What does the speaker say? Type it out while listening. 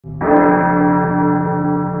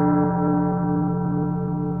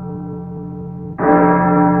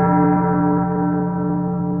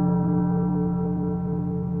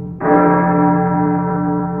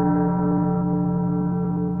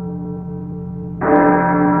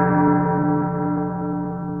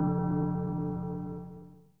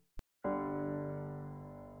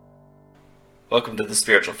Welcome to the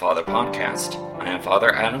Spiritual Father Podcast. I am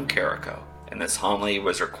Father Adam Carrico, and this homily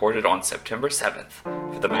was recorded on September 7th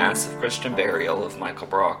for the Mass of Christian Burial of Michael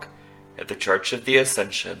Brock at the Church of the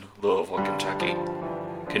Ascension, Louisville, Kentucky.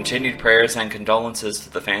 Continued prayers and condolences to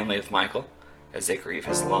the family of Michael as they grieve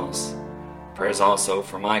his loss. Prayers also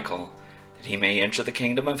for Michael that he may enter the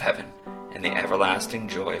kingdom of heaven in the everlasting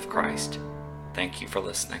joy of Christ. Thank you for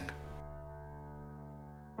listening.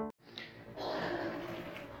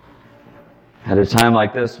 At a time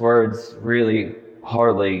like this, words really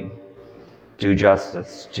hardly do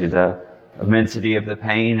justice to the immensity of the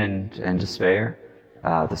pain and despair,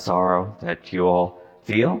 the sorrow that you all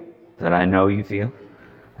feel, that I know you feel,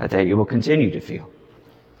 that you will continue to feel.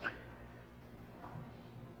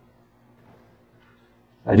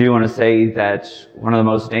 I do want to say that one of the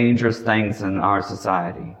most dangerous things in our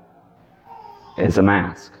society is a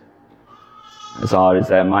mask. As odd as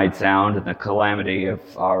that might sound, and the calamity of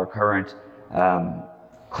our current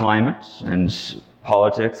climate and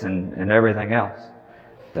politics and everything else,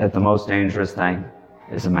 that the most dangerous thing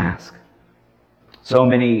is a mask. So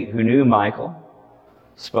many who knew Michael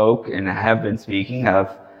spoke and have been speaking of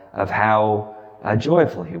how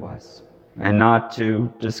joyful he was, and not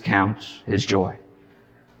to discount his joy,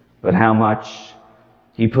 but how much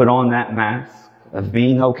he put on that mask of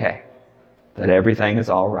being okay, that everything is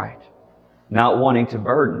all right, not wanting to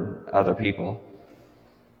burden other people.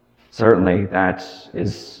 Certainly that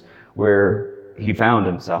is where he found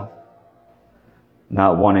himself,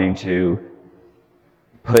 not wanting to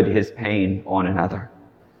put his pain on another,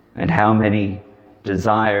 and how many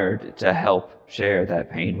desired to help share that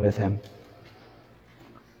pain with him.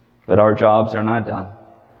 But our jobs are not done.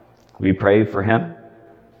 We pray for him,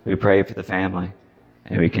 we pray for the family,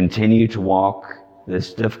 and we continue to walk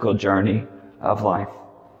this difficult journey of life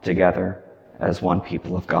together as one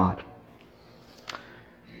people of God.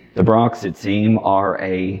 The Brocks, it seems, are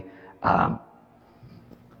a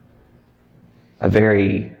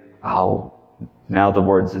very, now the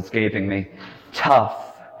word's escaping me,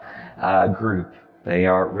 tough group. They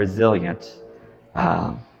are resilient.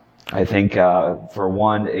 I think for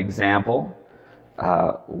one example,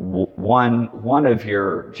 one of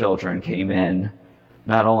your children came in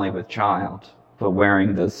not only with child, but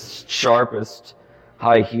wearing the sharpest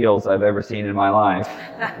high heels I've ever seen in my life,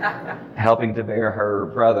 helping to bear her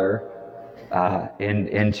brother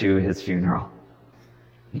into his funeral.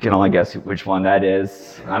 You can only guess which one that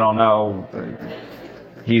is. I don't know.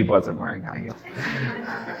 He wasn't wearing high heels.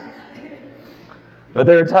 But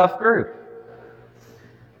they're a tough group.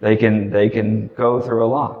 They can go through a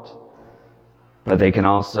lot, but they can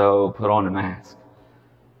also put on a mask.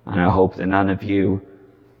 And I hope that none of you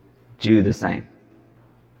do the same.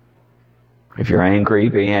 If you're angry,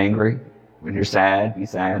 be angry. When you're sad, be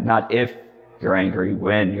sad. Not if you're angry,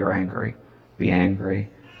 when you're angry, be angry.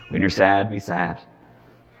 When you're sad, be sad.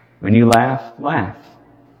 When you laugh, laugh.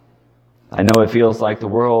 I know it feels like the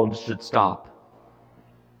world should stop,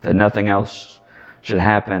 that nothing else should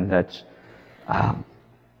happen, that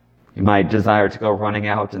you might desire to go running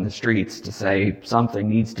out in the streets to say something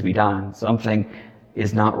needs to be done, something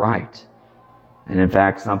is not right. And in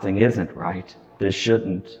fact, something isn't right. This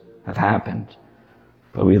shouldn't have happened.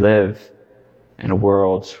 But we live in a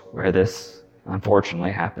world where this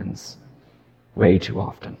unfortunately happens way too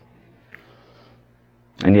often.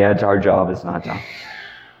 And yet our job is not done.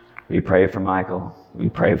 We pray for Michael. We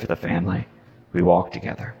pray for the family. We walk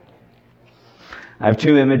together. I have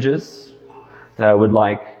two images that I would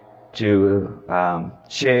like to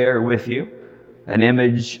share with you. An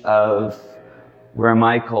image of where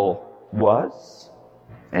Michael was,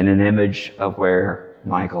 and an image of where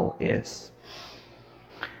Michael is.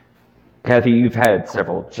 Kathy, you've had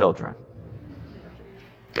several children,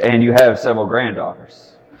 and you have several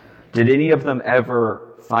granddaughters. Did any of them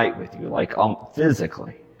ever fight with you, like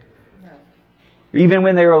physically? No. Even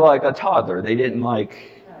when they were like a toddler, they didn't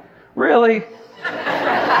like, no. Really?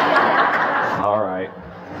 All right.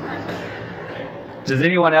 Does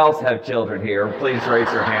anyone else have children here? Please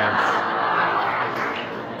raise your hands.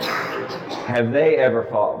 Have they ever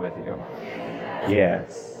fought with you?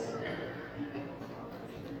 Yes.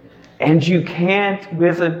 And you can't,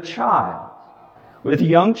 with a child, with a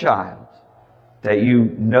young child, that you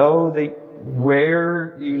know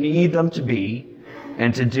where you need them to be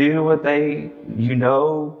and to do what they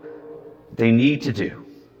need to do.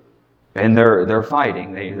 And they're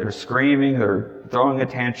fighting, they're screaming, they're throwing a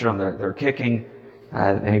tantrum, they're kicking,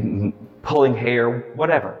 they're pulling hair,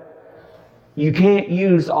 whatever. You can't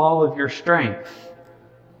use all of your strength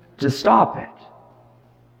to stop it.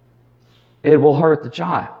 It will hurt the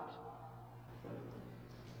child.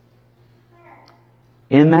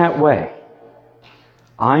 In that way,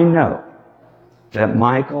 I know that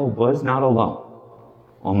Michael was not alone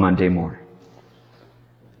on Monday morning.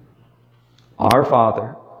 Our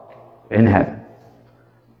Father in heaven,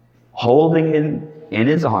 holding him in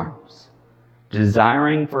his arms,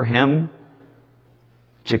 desiring for him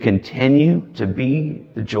to continue to be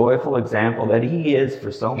the joyful example that he is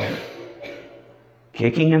for so many,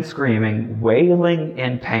 kicking and screaming, wailing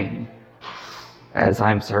in pain, as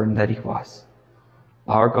I'm certain that he was.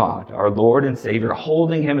 Our God, our Lord and Savior,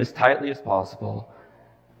 holding him as tightly as possible,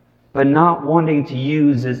 but not wanting to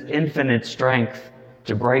use his infinite strength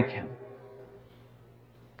to break him.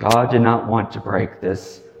 God did not want to break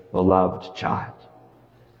this beloved child.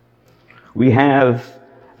 We have,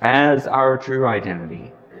 as our true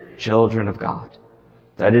identity, children of God.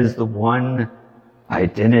 That is the one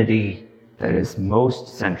identity that is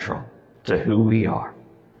most central to who we are.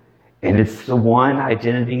 And it's the one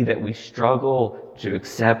identity that we struggle to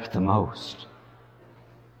accept the most.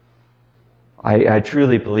 I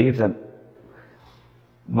truly believe that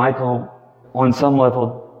Michael, on some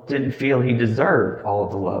level, didn't feel he deserved all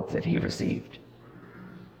of the love that he received.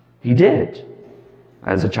 He did,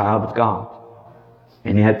 as a child of God,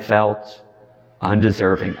 and yet felt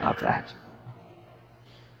undeserving of that.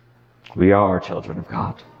 We are children of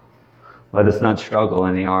God. Let us not struggle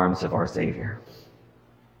in the arms of our Savior.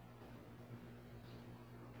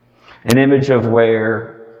 An image of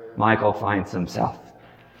where Michael finds himself.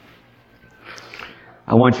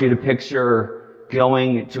 I want you to picture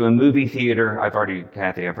going to a movie theater.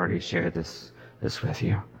 Kathy, I've already shared this with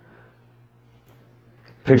you.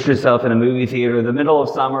 Picture yourself in a movie theater in the middle of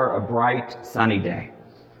summer, a bright, sunny day.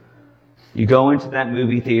 You go into that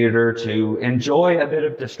movie theater to enjoy a bit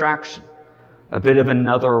of distraction, a bit of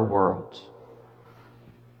another world.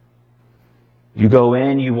 You go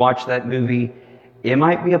in, you watch that movie. It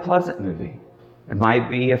might be a pleasant movie. It might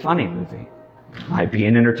be a funny movie. It might be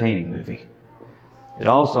an entertaining movie. It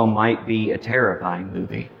also might be a terrifying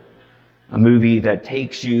movie. A movie that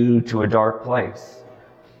takes you to a dark place.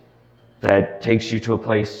 That takes you to a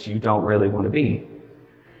place you don't really want to be.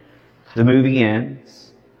 The movie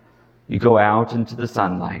ends. You go out into the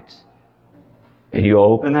sunlight. And you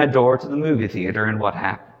open that door to the movie theater, and what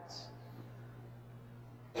happens?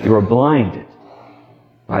 You are blinded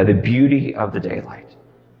by the beauty of the daylight.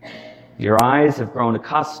 Your eyes have grown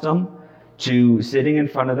accustomed to sitting in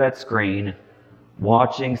front of that screen,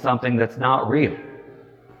 watching something that's not real.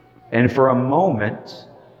 And for a moment,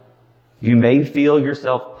 you may feel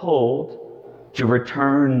yourself pulled to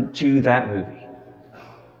return to that movie,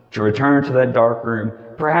 to return to that dark room,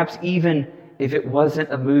 perhaps even if it wasn't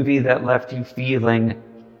a movie that left you feeling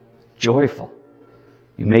joyful.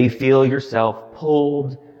 You may feel yourself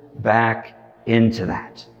pulled back into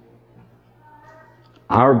that.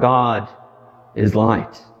 Our God is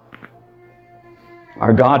light.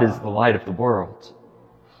 Our God is the light of the world.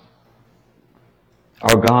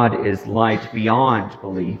 Our God is light beyond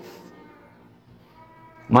belief.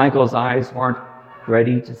 Michael's eyes weren't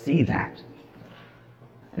ready to see that.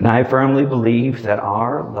 And I firmly believe that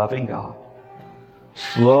our loving God,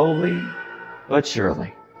 slowly but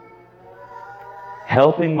surely,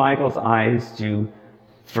 helping Michael's eyes to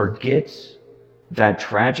forget that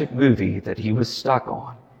tragic movie that he was stuck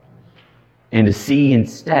on, and to see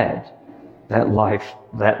instead that light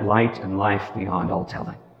and life beyond all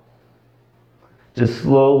telling. To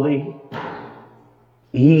slowly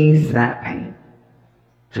ease that pain,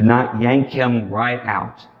 to not yank him right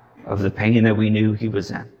out of the pain that we knew he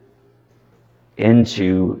was in,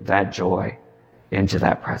 into that joy, into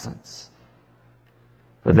that presence.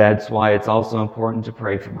 But that's why it's also important to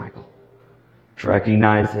pray for Michael, to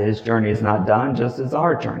recognize that his journey is not done, just as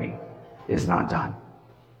our journey is not done.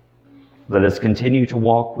 Let us continue to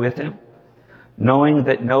walk with him, knowing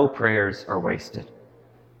that no prayers are wasted.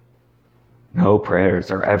 No prayers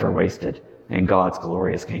are ever wasted in God's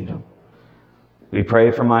glorious kingdom. We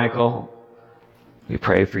pray for Michael. We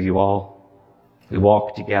pray for you all. We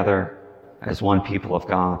walk together as one people of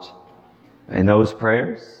God. And those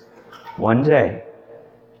prayers, one day,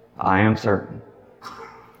 I am certain,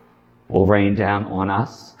 will rain down on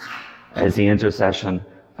us as the intercession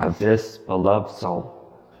of this beloved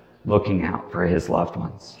soul, looking out for his loved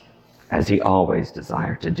ones, as he always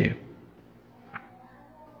desired to do.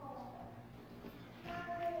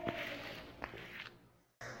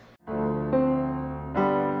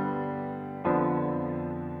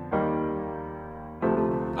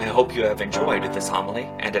 I hope you have enjoyed this homily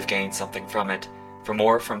and have gained something from it. For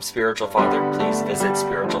more from Spiritual Father, please visit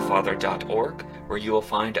spiritualfather.org, where you will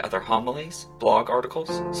find other homilies, blog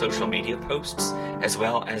articles, social media posts, as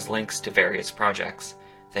well as links to various projects.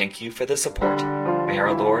 Thank you for the support. May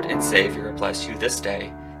our Lord and Savior bless you this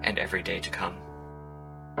day and every day to come.